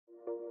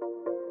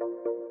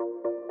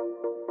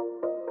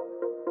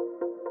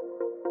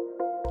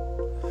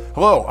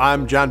Hello,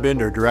 I'm John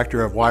Binder,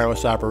 Director of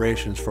Wireless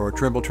Operations for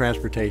Trimble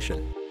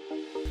Transportation.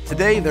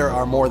 Today there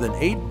are more than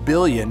 8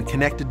 billion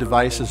connected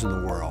devices in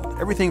the world.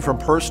 Everything from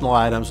personal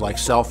items like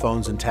cell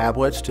phones and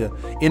tablets to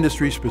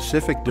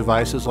industry-specific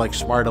devices like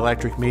smart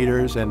electric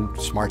meters and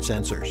smart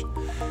sensors.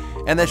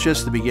 And that's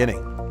just the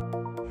beginning.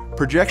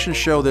 Projections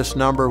show this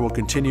number will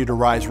continue to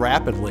rise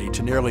rapidly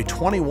to nearly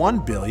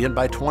 21 billion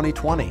by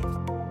 2020.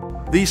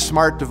 These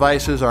smart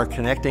devices are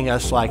connecting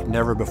us like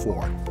never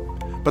before.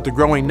 But the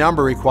growing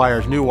number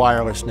requires new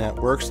wireless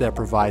networks that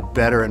provide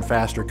better and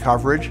faster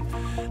coverage,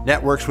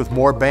 networks with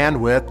more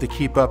bandwidth to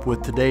keep up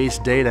with today's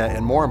data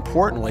and, more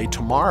importantly,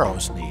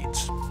 tomorrow's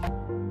needs.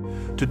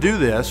 To do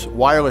this,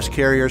 wireless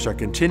carriers are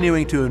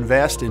continuing to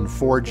invest in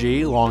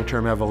 4G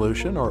long-term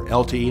evolution, or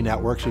LTE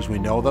networks as we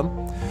know them,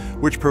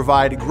 which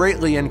provide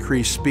greatly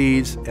increased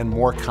speeds and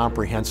more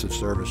comprehensive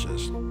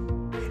services.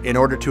 In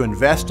order to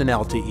invest in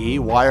LTE,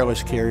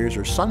 wireless carriers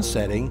are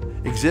sunsetting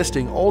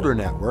existing older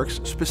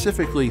networks,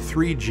 specifically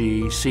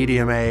 3G,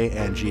 CDMA,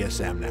 and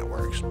GSM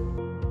networks.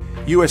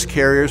 U.S.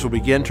 carriers will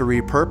begin to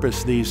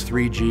repurpose these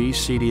 3G,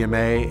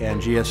 CDMA,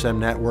 and GSM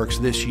networks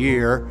this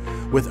year,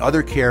 with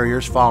other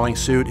carriers following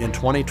suit in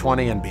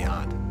 2020 and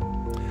beyond.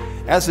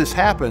 As this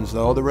happens,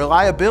 though, the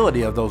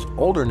reliability of those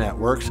older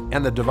networks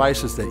and the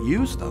devices that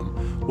use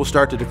them will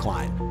start to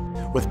decline,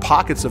 with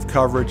pockets of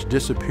coverage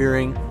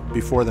disappearing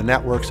before the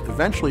networks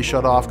eventually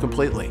shut off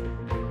completely.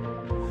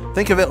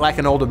 Think of it like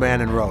an old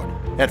abandoned road.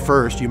 At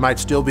first, you might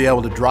still be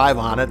able to drive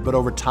on it, but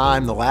over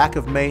time, the lack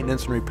of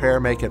maintenance and repair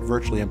make it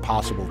virtually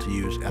impossible to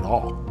use at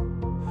all.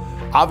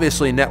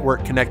 Obviously,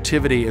 network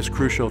connectivity is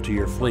crucial to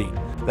your fleet.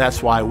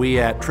 That's why we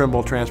at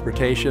Trimble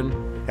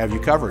Transportation have you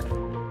covered.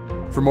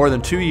 For more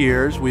than 2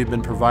 years, we've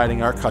been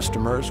providing our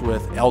customers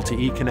with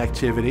LTE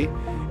connectivity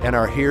and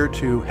are here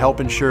to help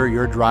ensure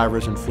your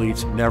drivers and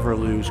fleets never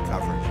lose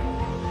coverage.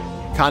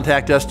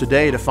 Contact us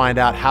today to find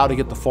out how to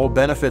get the full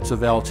benefits of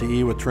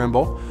LTE with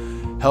Trimble,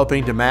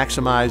 helping to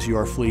maximize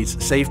your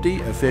fleet's safety,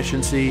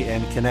 efficiency,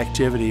 and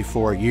connectivity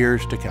for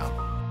years to come.